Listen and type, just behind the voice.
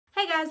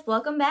guys,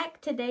 welcome back.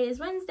 Today is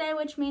Wednesday,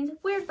 which means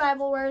Weird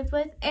Bible Words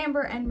with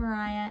Amber and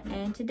Mariah.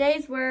 And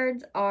today's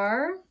words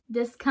are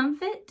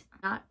discomfit,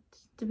 not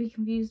to be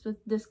confused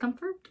with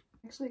discomfort.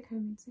 Actually, it kind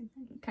of means the same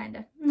thing. Kind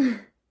of.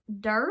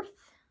 Dearth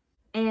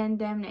and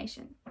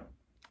damnation.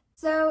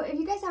 So if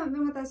you guys haven't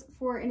been with us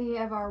for any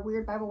of our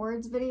Weird Bible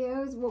Words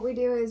videos, what we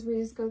do is we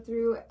just go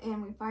through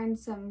and we find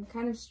some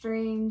kind of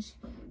strange,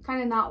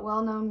 kind of not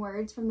well-known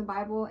words from the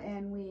Bible,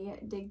 and we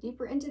dig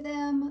deeper into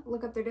them,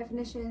 look up their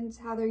definitions,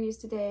 how they're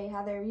used today,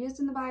 how they're used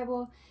in the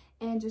Bible,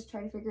 and just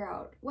try to figure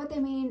out what they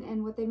mean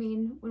and what they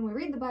mean when we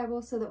read the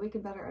Bible so that we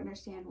can better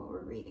understand what we're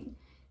reading.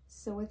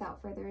 So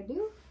without further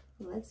ado,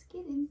 let's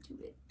get into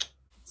it.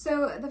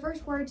 So the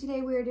first word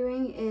today we are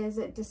doing is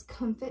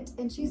discomfit,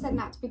 and she said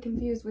not to be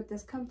confused with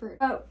discomfort.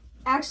 But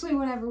actually,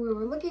 whenever we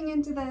were looking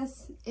into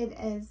this, it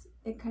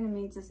kind of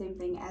means the same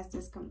thing as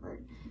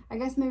discomfort. I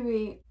guess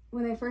maybe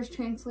when they first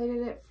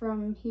translated it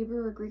from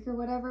Hebrew or Greek or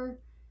whatever,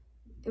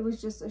 it was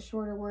just a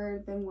shorter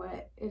word than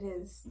what it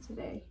is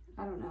today.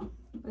 I don't know,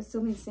 but it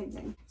still means the same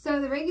thing.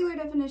 So the regular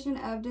definition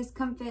of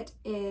discomfit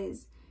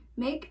is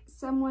make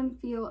someone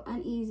feel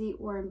uneasy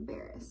or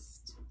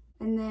embarrassed.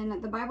 And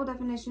then the Bible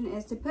definition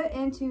is to put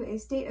into a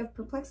state of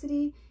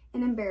perplexity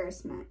and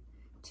embarrassment,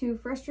 to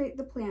frustrate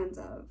the plans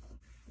of.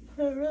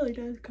 That really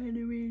does kind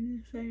of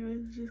mean the same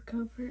as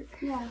discomfort.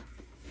 Yeah.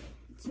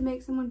 To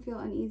make someone feel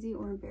uneasy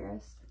or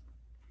embarrassed.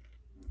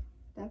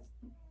 That's...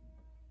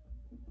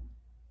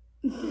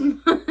 Those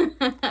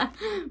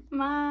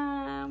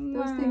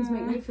things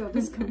make me feel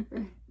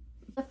discomfort.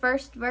 The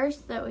first verse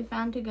that we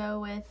found to go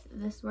with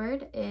this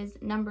word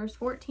is Numbers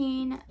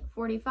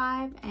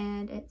 14:45,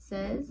 and it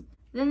says,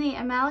 "Then the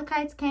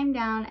Amalekites came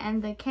down,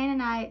 and the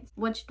Canaanites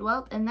which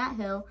dwelt in that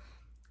hill,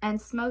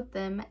 and smote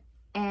them,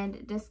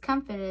 and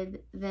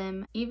discomfited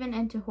them even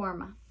into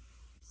Hormah."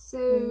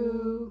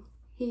 So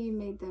he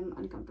made them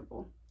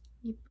uncomfortable.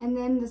 Yep. And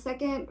then the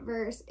second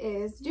verse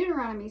is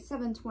Deuteronomy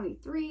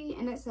 7:23,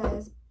 and it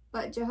says,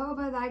 "But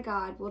Jehovah thy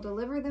God will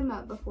deliver them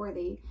up before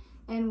thee,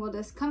 and will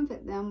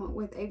discomfit them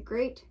with a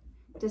great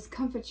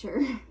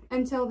discomfiture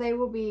until they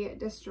will be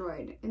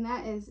destroyed." And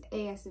that is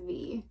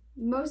ASV.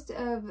 Most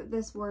of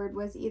this word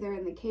was either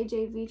in the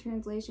KJV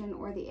translation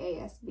or the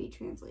ASV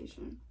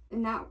translation.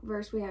 In that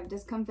verse, we have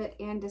discomfit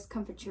and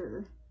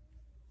discomfiture.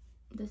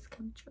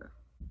 Discomfiture.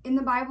 In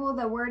the Bible,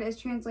 the word is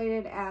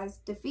translated as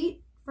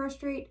defeat,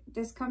 frustrate,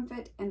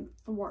 discomfit, and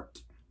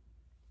thwart.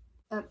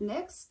 Up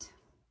next,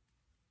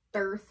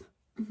 dearth.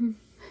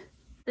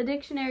 The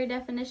dictionary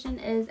definition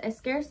is a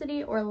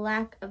scarcity or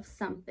lack of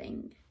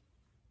something.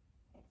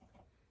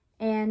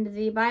 And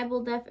the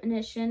Bible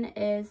definition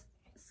is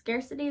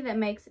scarcity that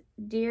makes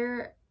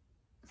dear,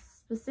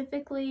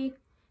 specifically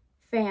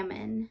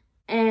famine,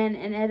 and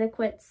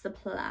inadequate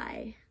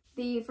supply.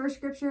 The first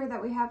scripture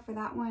that we have for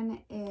that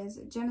one is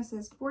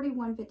Genesis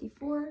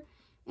 41:54,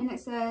 and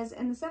it says,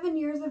 "And the 7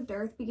 years of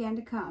dearth began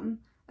to come,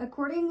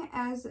 according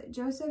as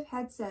Joseph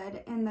had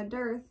said, and the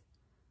dearth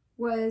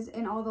was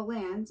in all the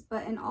lands,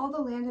 but in all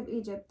the land of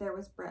Egypt there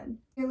was bread."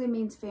 Clearly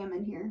means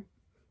famine here.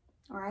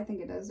 Or I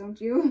think it does, don't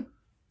you?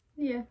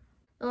 Yeah.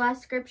 The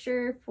last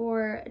scripture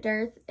for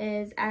dearth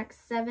is Acts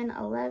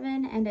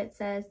 7:11, and it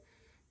says,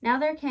 "Now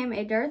there came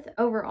a dearth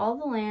over all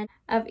the land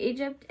of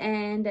Egypt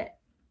and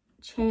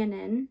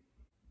Chanaan,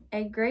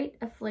 a great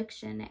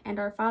affliction, and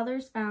our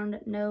fathers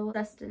found no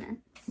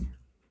sustenance."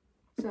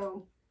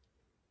 So,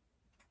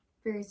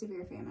 very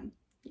severe famine.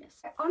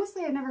 Yes.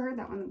 Honestly, I've never heard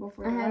that one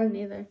before. I haven't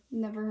either.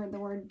 Never heard the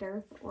word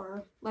dearth,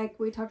 or like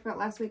we talked about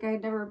last week, I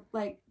had never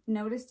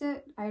noticed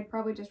it. I had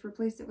probably just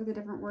replaced it with a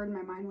different word in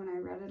my mind when I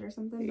read it or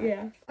something. But.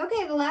 Yeah.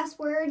 Okay, the last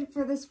word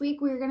for this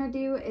week we're gonna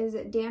do is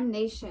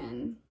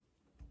damnation.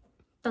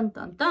 Dun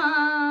dun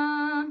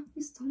dun!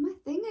 You stole my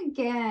thing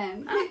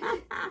again.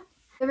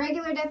 The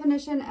regular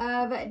definition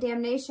of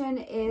damnation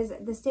is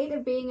the state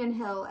of being in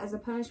hell as a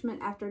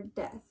punishment after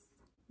death.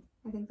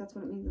 I think that's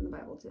what it means in the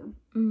Bible too.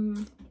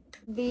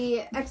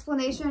 The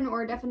explanation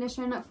or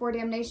definition for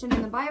damnation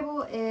in the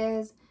Bible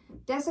is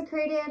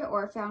desecrated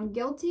or found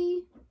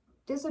guilty,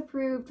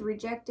 disapproved,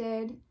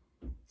 rejected,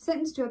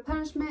 sentenced to a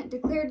punishment,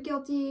 declared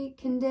guilty,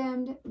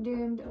 condemned,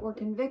 doomed, or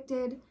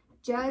convicted,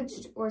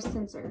 judged, or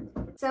censored.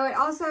 So it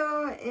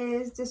also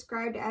is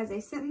described as a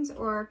sentence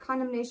or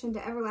condemnation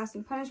to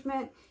everlasting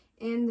punishment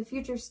in the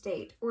future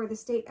state or the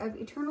state of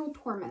eternal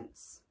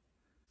torments.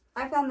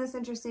 I found this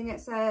interesting.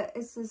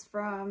 This is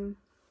from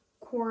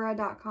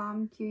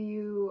Quora.com,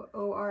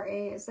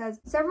 Quora. It says,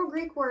 several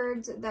Greek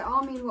words that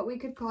all mean what we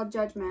could call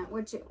judgment,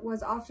 which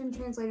was often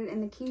translated in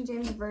the King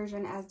James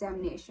Version as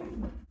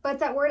damnation. But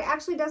that word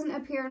actually doesn't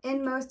appear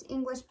in most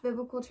English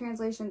biblical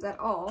translations at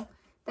all.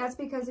 That's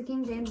because the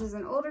King James is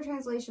an older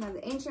translation of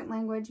the ancient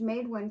language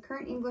made when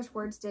current English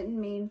words didn't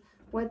mean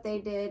what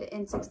they did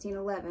in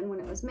 1611 when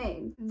it was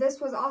made. This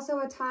was also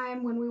a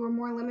time when we were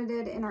more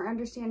limited in our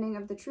understanding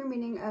of the true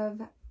meaning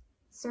of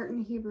certain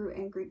Hebrew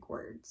and Greek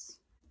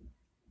words.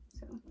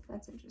 So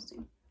that's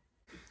interesting.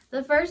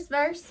 The first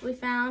verse we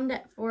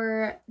found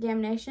for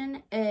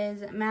damnation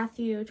is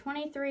Matthew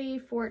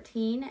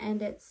 23:14,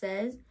 and it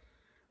says,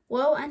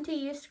 Woe unto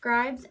you,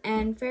 scribes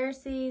and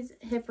Pharisees,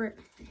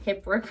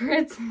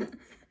 hypocrites,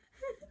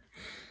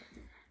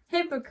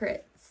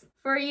 hypocrites!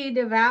 For ye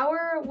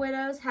devour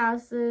widows'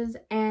 houses,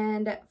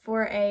 and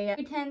for a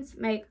pretense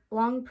make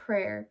long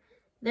prayer.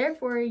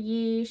 Therefore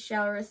ye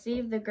shall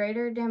receive the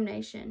greater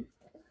damnation.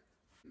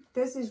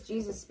 This is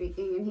Jesus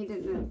speaking,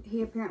 and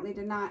he apparently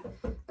did not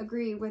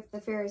agree with the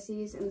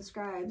Pharisees and the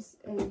scribes,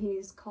 and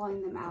he's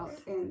calling them out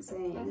and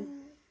saying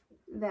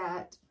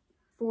that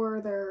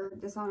for their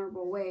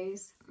dishonorable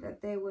ways,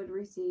 that they would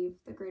receive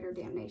the greater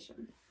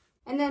damnation.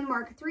 And then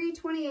Mark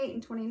 3:28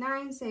 and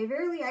 29 say,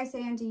 Verily I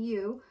say unto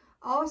you,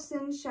 all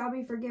sins shall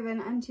be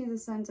forgiven unto the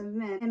sons of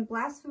men, and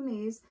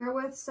blasphemies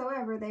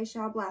wherewithsoever they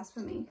shall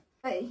blaspheme.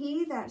 But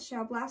he that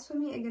shall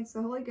blaspheme against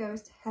the Holy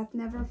Ghost hath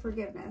never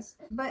forgiveness,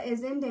 but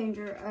is in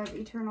danger of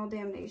eternal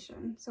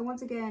damnation. So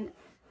once again,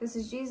 this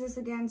is Jesus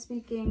again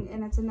speaking,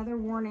 and it's another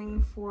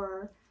warning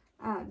for,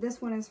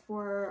 this one is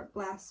for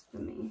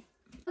blasphemy.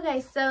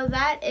 Okay, so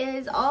that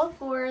is all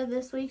for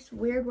this week's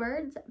Weird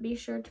Words. Be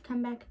sure to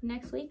come back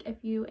next week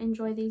if you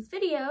enjoy these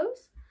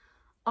videos.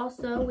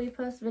 Also, we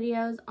post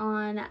videos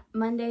on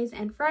Mondays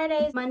and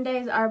Fridays.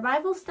 Mondays are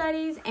Bible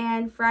studies,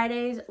 and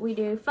Fridays we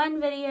do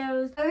fun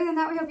videos. Other than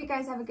that, we hope you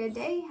guys have a good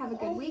day, have a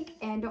good week,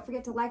 and don't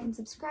forget to like and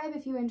subscribe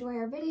if you enjoy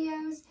our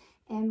videos,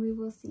 and we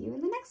will see you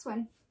in the next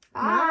one.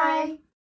 Bye! Bye.